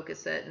can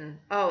focus it, and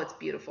oh, it's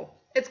beautiful.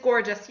 It's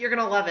gorgeous. You're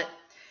going to love it.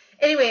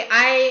 Anyway,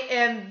 I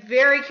am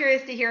very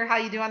curious to hear how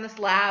you do on this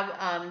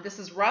lab. This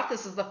is rough.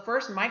 This is the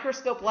first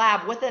microscope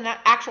lab with an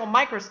actual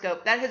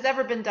microscope that has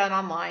ever been done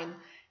online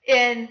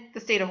in the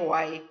state of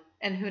Hawaii.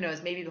 and who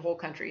knows, maybe the whole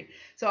country.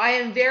 So I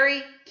am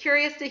very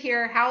curious to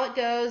hear how it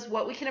goes,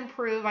 what we can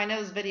improve. I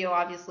know this video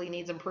obviously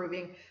needs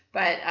improving,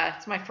 but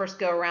it's my first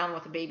go around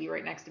with a baby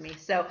right next to me.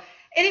 So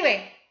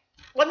anyway,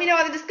 let me know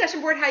on the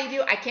discussion board how you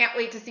do. I can't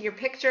wait to see your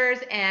pictures,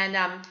 and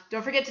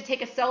don't forget to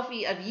take a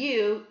selfie of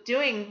you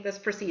doing this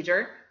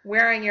procedure,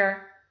 wearing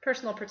your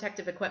personal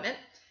protective equipment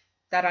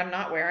that I'm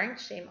not wearing.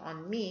 Shame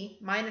on me.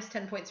 Minus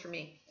 10 points for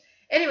me.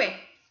 Anyway,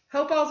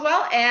 hope all's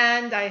well,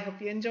 and I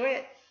hope you enjoy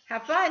it.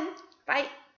 Have fun. Bye.